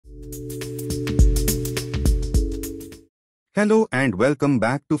Hello and welcome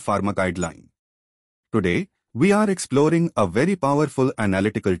back to Pharmaguideline. Today, we are exploring a very powerful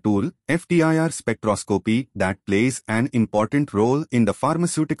analytical tool, FTIR Spectroscopy, that plays an important role in the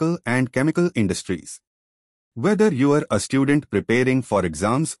pharmaceutical and chemical industries. Whether you are a student preparing for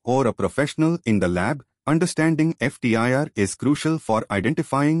exams or a professional in the lab, understanding FTIR is crucial for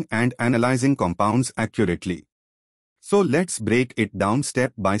identifying and analyzing compounds accurately. So let's break it down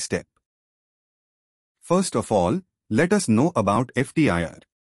step by step. First of all, let us know about FTIR.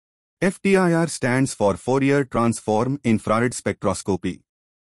 FTIR stands for Fourier Transform Infrared Spectroscopy.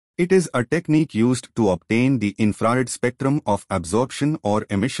 It is a technique used to obtain the infrared spectrum of absorption or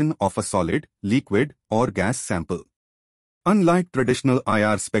emission of a solid, liquid, or gas sample. Unlike traditional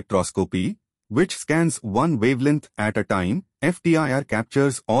IR spectroscopy, which scans one wavelength at a time, FTIR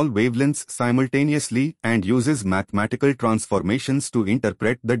captures all wavelengths simultaneously and uses mathematical transformations to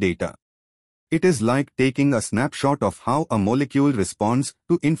interpret the data. It is like taking a snapshot of how a molecule responds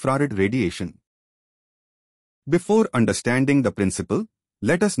to infrared radiation. Before understanding the principle,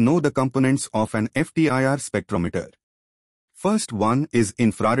 let us know the components of an FTIR spectrometer. First one is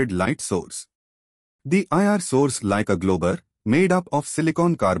infrared light source. The IR source, like a globe made up of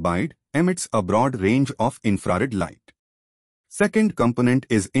silicon carbide, emits a broad range of infrared light. Second component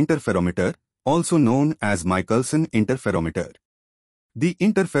is interferometer, also known as Michelson interferometer. The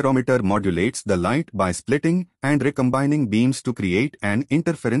interferometer modulates the light by splitting and recombining beams to create an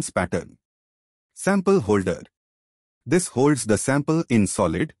interference pattern. Sample holder. This holds the sample in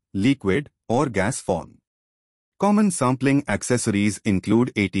solid, liquid, or gas form. Common sampling accessories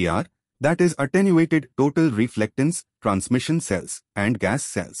include ATR, that is attenuated total reflectance, transmission cells, and gas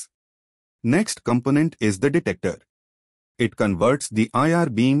cells. Next component is the detector. It converts the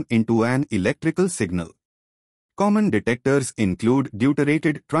IR beam into an electrical signal. Common detectors include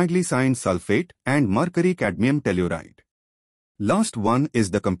deuterated triglycine sulfate and mercury-cadmium telluride. Last one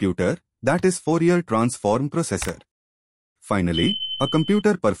is the computer, that is Fourier Transform processor. Finally, a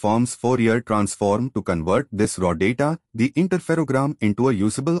computer performs Fourier Transform to convert this raw data, the interferogram, into a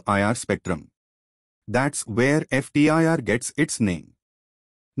usable IR spectrum. That's where FTIR gets its name.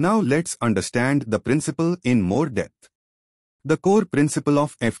 Now let's understand the principle in more depth. The core principle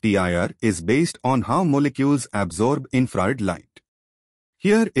of FTIR is based on how molecules absorb infrared light.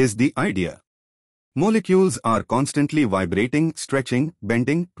 Here is the idea. Molecules are constantly vibrating, stretching,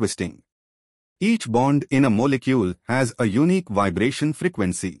 bending, twisting. Each bond in a molecule has a unique vibration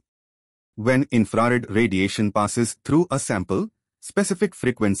frequency. When infrared radiation passes through a sample, specific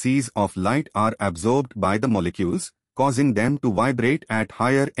frequencies of light are absorbed by the molecules, causing them to vibrate at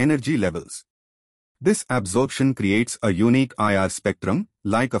higher energy levels. This absorption creates a unique IR spectrum,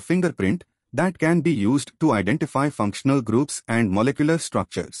 like a fingerprint, that can be used to identify functional groups and molecular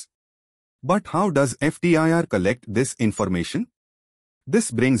structures. But how does FTIR collect this information?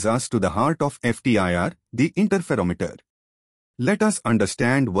 This brings us to the heart of FTIR, the interferometer. Let us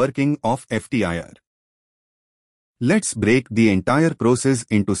understand working of FTIR. Let's break the entire process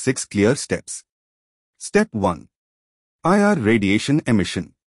into 6 clear steps. Step 1. IR radiation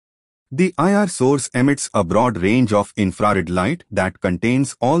emission. The IR source emits a broad range of infrared light that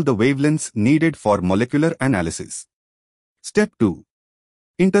contains all the wavelengths needed for molecular analysis. Step 2.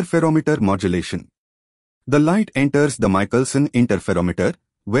 Interferometer modulation. The light enters the Michelson interferometer,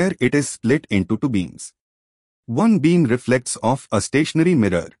 where it is split into 2 beams. One beam reflects off a stationary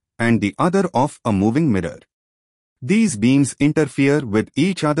mirror, and the other off a moving mirror. These beams interfere with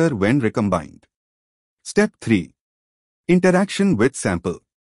each other when recombined. Step 3. Interaction with sample.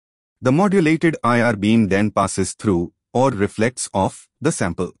 The modulated IR beam then passes through, or reflects off, the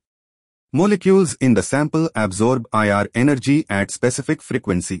sample. Molecules in the sample absorb IR energy at specific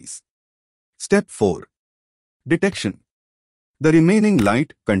frequencies. Step 4. Detection. The remaining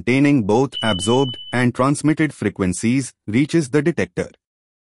light, containing both absorbed and transmitted frequencies, reaches the detector.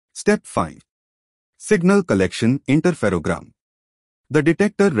 Step 5. Signal collection interferogram. The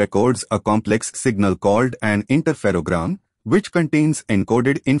detector records a complex signal called an interferogram, which contains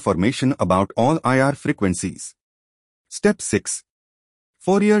encoded information about all IR frequencies. Step 6.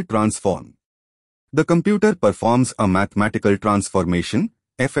 Fourier Transform. The computer performs a mathematical transformation,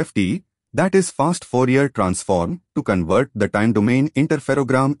 FFT, that is fast Fourier Transform, to convert the time domain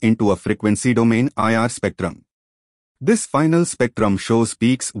interferogram into a frequency domain IR spectrum. This final spectrum shows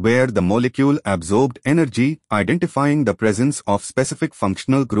peaks where the molecule absorbed energy, identifying the presence of specific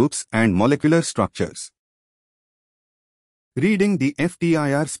functional groups and molecular structures. Reading the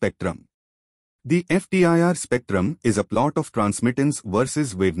FTIR spectrum. The FTIR spectrum is a plot of transmittance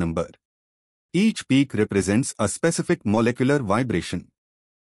versus wave number. Each peak represents a specific molecular vibration.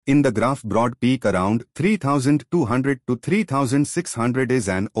 In the graph, broad peak around 3200 to 3600 is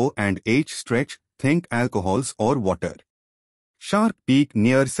an O and H stretch, think alcohols or water. Sharp peak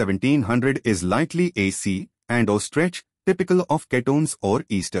near 1700 is likely a C and O stretch, typical of ketones or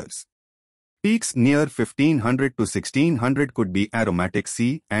esters. Peaks near 1500 to 1600 could be aromatic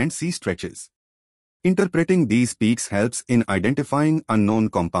C and C stretches. Interpreting these peaks helps in identifying unknown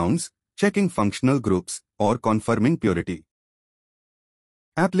compounds, checking functional groups, or confirming purity.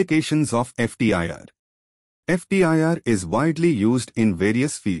 Applications of FTIR. FTIR is widely used in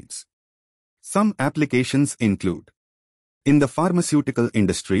various fields. Some applications include: in the pharmaceutical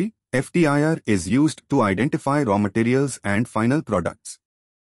industry, FTIR is used to identify raw materials and final products.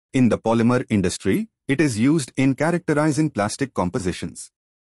 In the polymer industry, it is used in characterizing plastic compositions.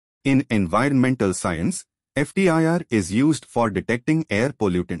 In environmental science, FTIR is used for detecting air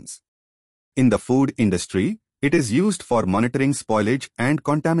pollutants. In the food industry, it is used for monitoring spoilage and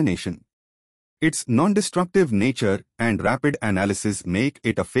contamination. Its non-destructive nature and rapid analysis make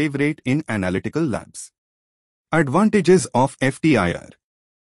it a favorite in analytical labs. Advantages of FTIR.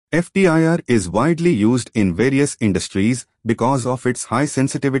 FTIR is widely used in various industries because of its high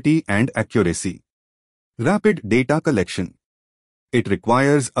sensitivity and accuracy. Rapid data collection. It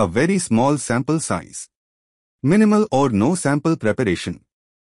requires a very small sample size. Minimal or no sample preparation.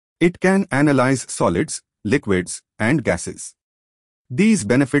 It can analyze solids, liquids, and gases. These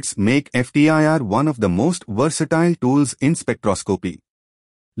benefits make FTIR one of the most versatile tools in spectroscopy.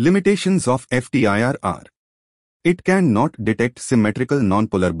 Limitations of FTIR are: it cannot detect symmetrical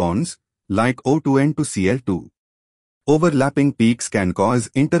nonpolar bonds, like O2N to Cl2. Overlapping peaks can cause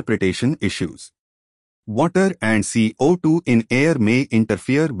interpretation issues. Water and CO2 in air may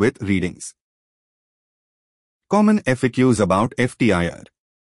interfere with readings. Common FAQs about FTIR.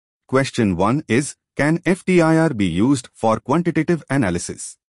 Question 1 is: can FTIR be used for quantitative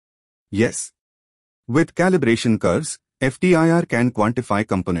analysis? Yes. With calibration curves, FTIR can quantify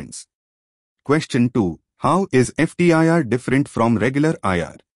components. Question 2. How is FTIR different from regular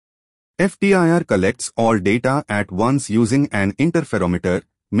IR? FTIR collects all data at once using an interferometer,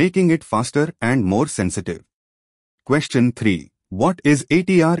 making it faster and more sensitive. Question 3. What is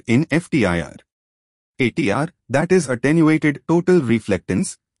ATR in FTIR? ATR, that is attenuated total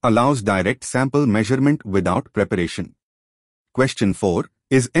reflectance, allows direct sample measurement without preparation. Question 4.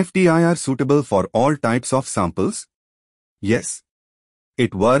 Is FTIR suitable for all types of samples? Yes.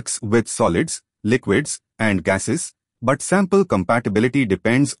 It works with solids, liquids, and gases, but sample compatibility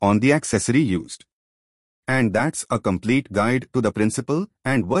depends on the accessory used. And that's a complete guide to the principle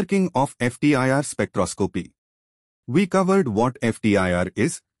and working of FTIR spectroscopy. We covered what FTIR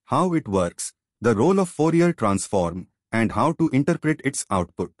is, how it works, the role of Fourier transform, and how to interpret its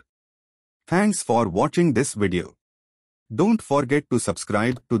output. Thanks for watching this video. Don't forget to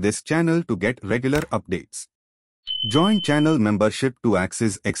subscribe to this channel to get regular updates. Join channel membership to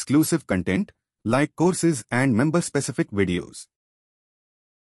access exclusive content, like courses and member-specific videos.